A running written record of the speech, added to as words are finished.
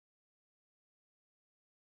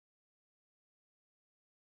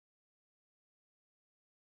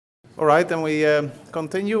All right, then we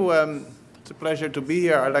continue. It's a pleasure to be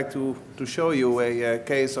here. I'd like to show you a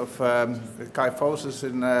case of kyphosis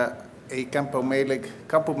in Acampomelic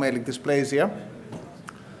dysplasia.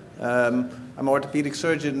 I'm an orthopedic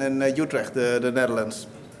surgeon in Utrecht, the Netherlands.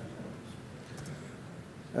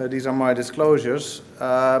 These are my disclosures.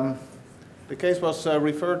 The case was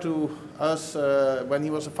referred to us when he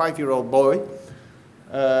was a 5-year-old boy.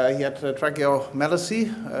 He had tracheomalacy,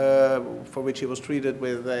 for which he was treated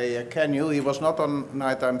with a cannula. He was not on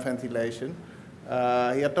nighttime ventilation.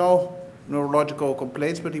 He had no neurological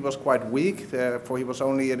complaints, but he was quite weak, for he was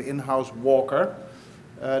only an in-house walker.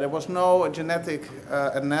 There was no genetic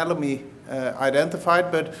anomaly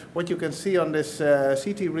identified, but what you can see on this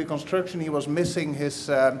CT reconstruction, he was missing his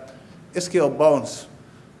ischial bones.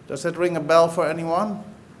 Does that ring a bell for anyone?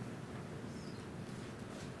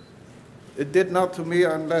 It did not to me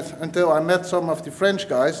until I met some of the French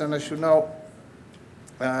guys, and as you know,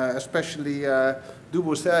 especially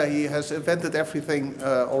Dysplasia, he has invented everything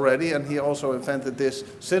already, and he also invented this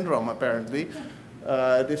syndrome apparently.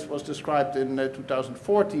 This was described in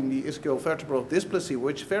 2014, the ischial-vertebral dysplasia,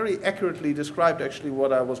 which very accurately described actually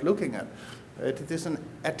what I was looking at. It is an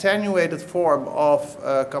attenuated form of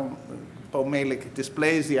Campomelic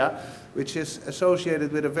dysplasia, which is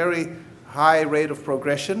associated with a very high rate of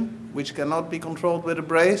progression, which cannot be controlled with a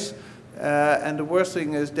brace. And the worst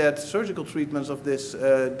thing is that surgical treatments of this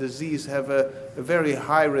disease have a very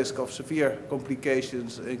high risk of severe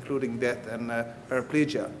complications, including death and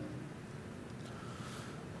paraplegia.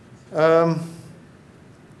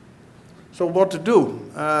 So what to do?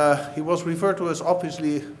 He was referred to as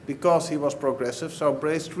obviously because he was progressive, so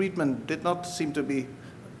brace treatment did not seem to be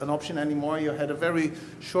an option anymore. You had a very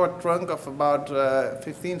short trunk of about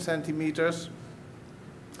 15 centimeters.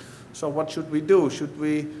 So what should we do? Should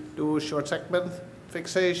we do short segment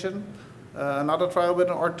fixation, another trial with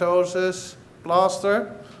an orthosis,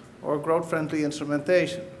 plaster, or growth-friendly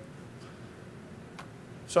instrumentation?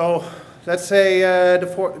 So let's say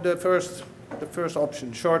the first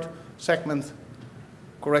option, short segment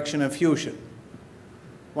correction and fusion.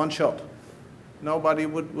 One shot. Nobody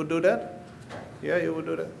would do that? Yeah, you would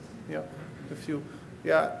do that? Yeah,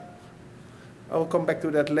 yeah. I will come back to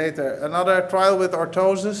that later. Another trial with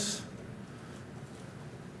orthosis.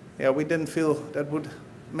 Yeah, we didn't feel that would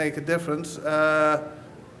make a difference.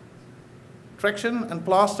 Traction and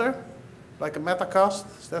plaster, like a metacast,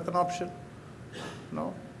 is that an option?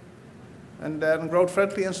 No? And then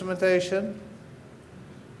growth-friendly instrumentation.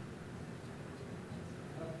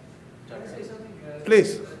 Can I say something?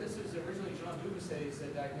 Please. This is originally Jean Dysplasia's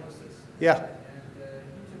diagnosis. Yeah.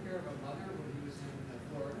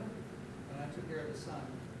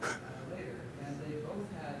 And they both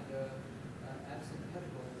had absent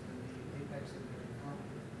pedicles in the apex of their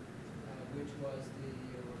deformity, which was the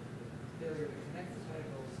failure to connect the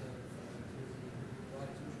pedicles to the body, which was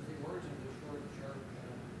the origin of the short, sharp,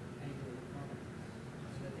 angular deformity.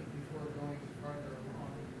 So I think before going farther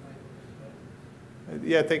along, you might look at that.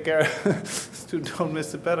 Yeah, take care to don't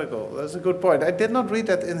miss the pedicle. That's a good point. I did not read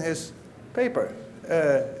that in his paper.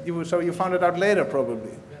 So you found it out later,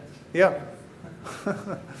 probably. Yeah.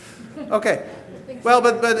 Okay. Well,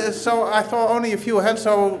 but so I saw only a few hands,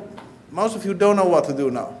 so most of you don't know what to do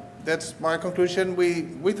now. That's my conclusion.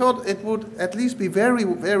 We thought it would at least be very,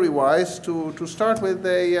 very wise to start with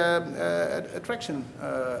a traction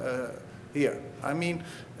here. I mean,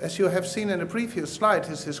 as you have seen in the previous slide,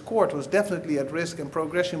 his cord was definitely at risk, and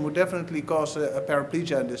progression would definitely cause a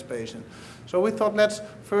paraplegia in this patient. So we thought, let's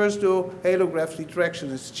first do halograph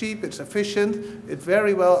retraction. It's cheap, it's efficient, it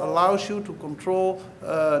very well allows you to control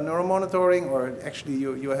neuromonitoring, or actually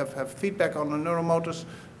you have feedback on the neuromotors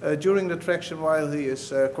during the traction while he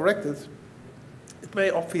is corrected. It may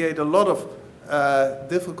obviate a lot of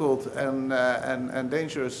difficult and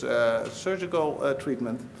dangerous surgical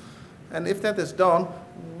treatment. And if that is done,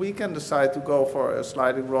 we can decide to go for a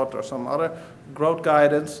sliding rod or some other growth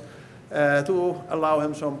guidance to allow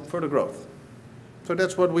him some further growth. So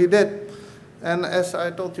that's what we did. And as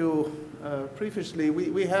I told you previously,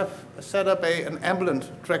 we have set up an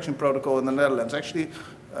ambulant traction protocol in the Netherlands. Actually,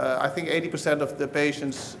 I think 80% of the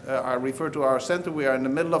patients are referred to our center. We are in the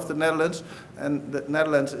middle of the Netherlands, and the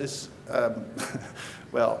Netherlands is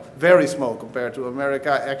well, very small compared to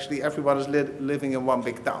America. Actually, everyone is living in one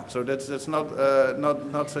big town, so that's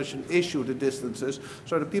not such an issue, the distances.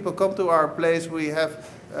 So the people come to our place. We have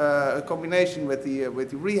a combination with the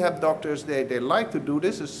rehab doctors. They like to do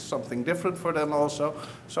this. It's something different for them also.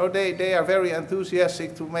 So they are very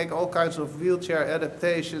enthusiastic to make all kinds of wheelchair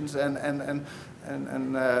adaptations and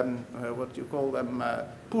what you call them,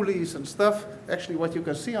 pulleys and stuff. Actually, what you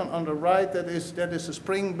can see on the right, that is a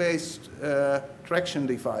spring-based traction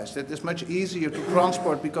device. That is much easier to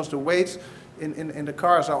transport because the weights in the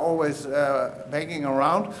cars are always hanging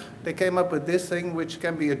around. They came up with this thing which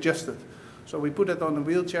can be adjusted. So we put it on the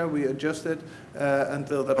wheelchair, we adjust it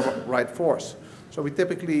until the right force. So we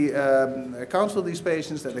typically counsel these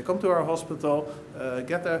patients that they come to our hospital,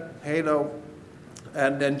 get their halo,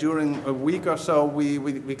 and then during a week or so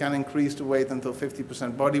we can increase the weight until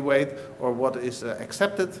 50% body weight, or what is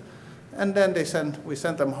accepted. And then we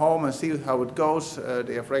send them home and see how it goes.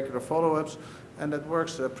 They have regular follow-ups, and that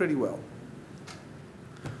works pretty well.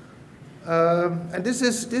 And this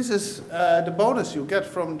is the bonus you get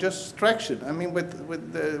from just traction. I mean, with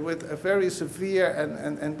a very severe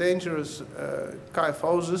and dangerous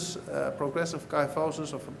kyphosis, progressive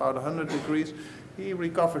kyphosis of about 100 degrees, he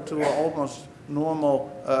recovered to almost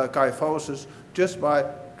normal kyphosis just by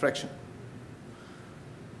traction.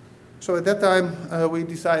 So at that time, we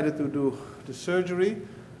decided to do the surgery.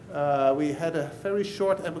 We had a very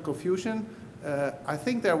short apical fusion. I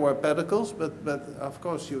think there were pedicles, but of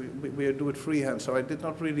course we do it freehand, so I did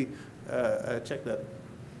not really check that.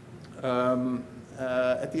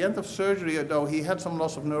 At the end of surgery, though, he had some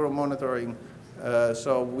loss of neuromonitoring,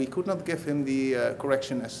 so we could not give him the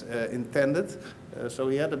correction as intended. So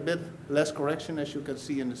he had a bit less correction, as you can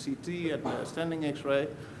see in the CT and the standing X-ray.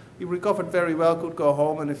 He recovered very well, could go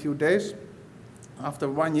home in a few days. After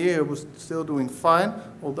 1 year, he was still doing fine,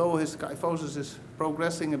 although his kyphosis is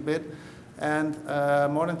progressing a bit. And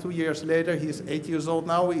more than 2 years later, he's 8 years old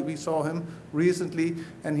now. We saw him recently,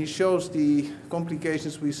 and he shows the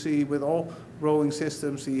complications we see with all growing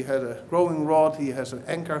systems. He had a growing rod, he has an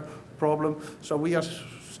anchor problem. So we are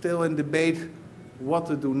still in debate what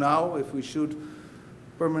to do now, if we should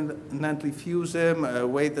permanently fuse him,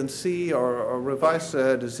 wait and see, or revise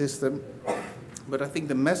the system. But I think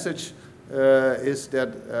the message is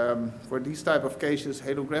that for these type of cases,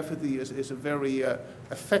 halogravity is a very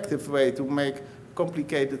effective way to make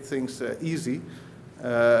complicated things easy.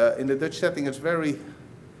 In the Dutch setting, it's very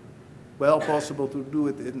well possible to do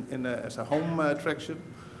it as a home traction.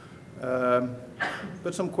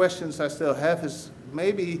 But some questions I still have is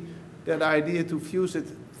maybe that idea to fuse it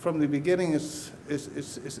from the beginning is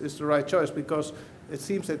the right choice, because it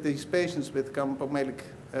seems that these patients with Campomelic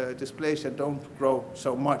dysplasia don't grow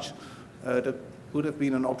so much. That would have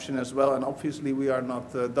been an option as well, and obviously we are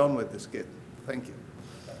not done with this kid. Thank you.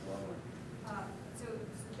 So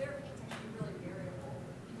their rate's actually really variable,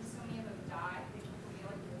 because so many of them die. They can feel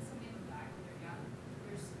like so many of them die when they're young.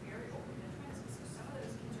 There's variable penetrance, so some of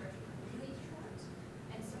those kids are actually really short,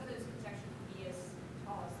 and some of those kids actually can be as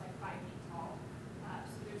tall as like 5 feet tall.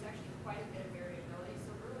 So there's actually quite a bit of variability.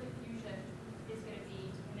 So early fusion is going to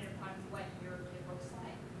be dependent upon what your kid looks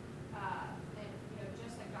like. And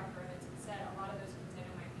just like Dr. Evans had said, a lot of those kids, I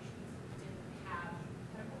know my patients didn't have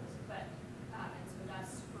pedicles, but and so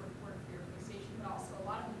that's for your fixation, but also a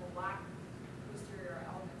lot of people lack posterior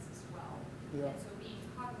elements as well. Yeah. And so being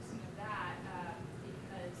cognizant of that,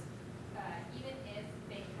 because even if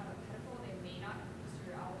they have a pedicle, they may not have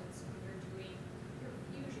posterior elements. So when you're doing your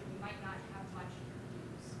fusion, you might not have much to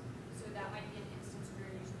use. So that might be an instance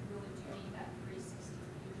where you really do need that 360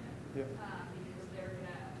 fusion, Yeah. because they're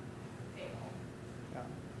going to fail.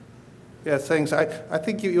 Yeah, thanks. I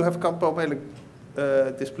think you have Campomelic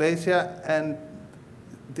dysplasia, and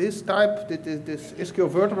this type, this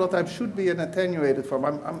ischiovertebral type, should be an attenuated form.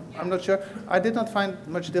 I'm not sure. I did not find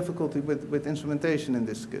much difficulty with instrumentation in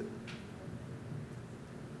this kid.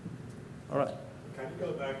 All right. Can you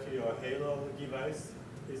go back to your Halo device?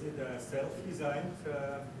 Is it a self-designed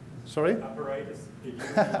Sorry? apparatus?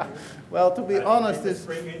 Well, to be honest, this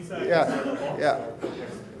spring inside yeah.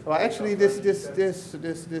 Well, actually,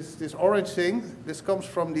 this orange thing, this comes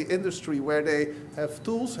from the industry where they have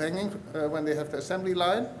tools hanging when they have the assembly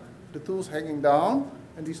line, the tools hanging down,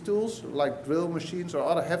 and these tools, like drill machines or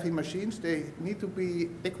other heavy machines, they need to be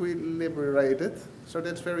equilibrated, so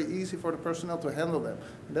that's very easy for the personnel to handle them.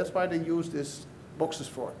 And that's why they use these boxes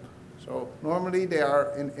for it. So normally they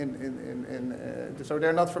are so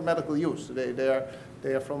they're not for medical use. They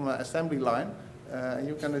are from an assembly line, and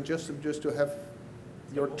you can adjust them just to have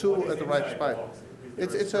your tool at the right spot.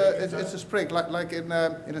 It's a spring, like in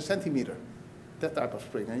a centimeter, that type of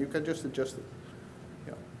spring, and you can just adjust it.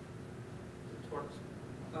 Yeah.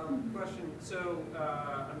 Question. So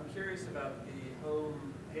I'm curious about the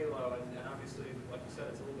home halo, and obviously, like you said,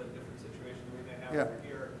 it's a little bit different situation than we may have over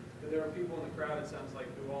here. But there are people in the crowd, it sounds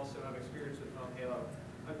like, who also have experience with home halo.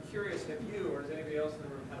 I'm curious, have you or has anybody else in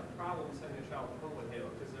the room had a problem sending a child home with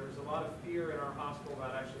halo? Because there's a lot of fear in our hospital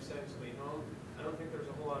about actually sending somebody home. I don't think there's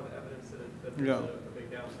a whole lot of evidence that there's Yeah. a big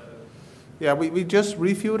downside of it. Yeah, we just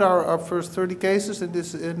reviewed our first 30 cases in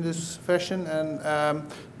this fashion, and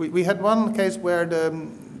we had one case where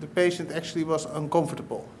the patient actually was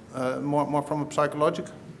uncomfortable, more from a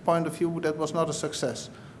psychological point of view. That was not a success.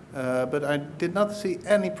 But I did not see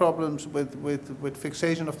any problems with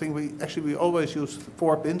fixation of things. We always use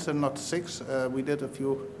 4 pins and not 6. We did a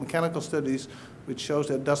few mechanical studies which shows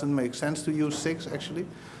that it doesn't make sense to use 6 actually.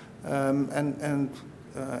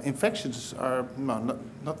 Infections are not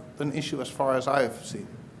an issue as far as I have seen.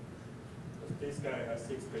 This guy has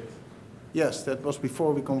 6 pins. Yes, that was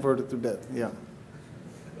before we converted to that, yeah.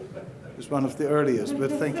 It's one of the earliest,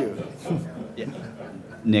 but thank you. Yeah.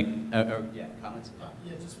 Nick, comments?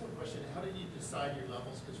 Yeah, just one question. How did you decide your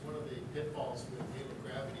levels? Because one of the pitfalls with halo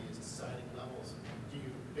gravity is deciding levels. Do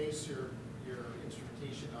you base your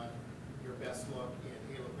instrumentation on your best look in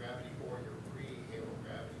halo gravity or your pre-halo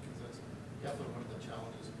gravity? Because that's definitely one of the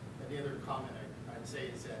challenges. And the other comment I'd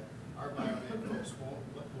say is that our biomed folks won't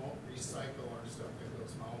recycle our stuff that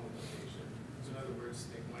goes home with the patient. So in other words,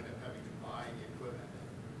 they wind up having to buy the equipment.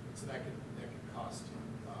 So that could cost you.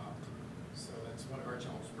 So that's one of our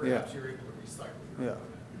challenges. Perhaps you're able to recycle your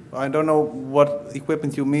equipment. I don't know what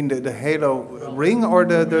equipment you mean, the Halo ring or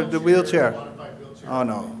the wheelchair? Modified wheelchair. Oh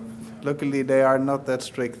no, luckily they are not that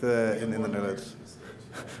strict in the Netherlands.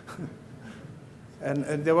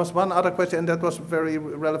 And there was one other question, and that was very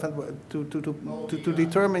relevant to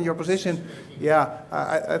determine your position. Yeah,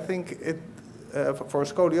 I think for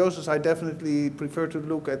scoliosis, I definitely prefer to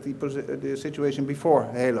look at the situation before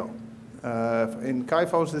Halo. In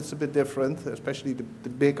kyphosis, it's a bit different, especially the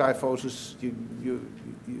big kyphosis.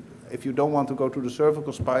 If you don't want to go to the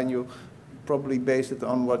cervical spine, you probably base it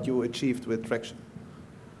on what you achieved with traction.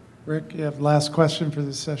 Rick, you have the last question for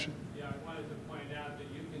this session. Yeah, I wanted to point out that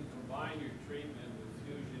you can combine your treatment with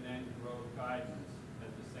fusion and growth guidance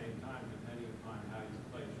at the same time, depending upon how you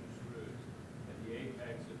place your screws. At the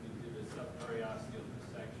apex, if you did a subperiosteal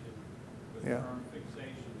dissection with firm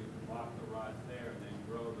fixation, you can lock the rods there and then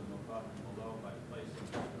grow them above and below by placing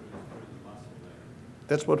the screws through the muscle layer.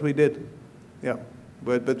 That's what we did, yeah.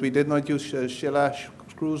 But we did not use Sheila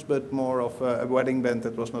screws, but more of a wedding band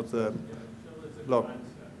that was not locked.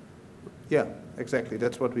 Yeah, exactly.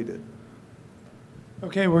 That's what we did.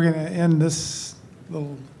 Okay, we're going to end this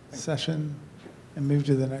little session and move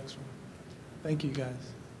to the next one. Thank you, guys.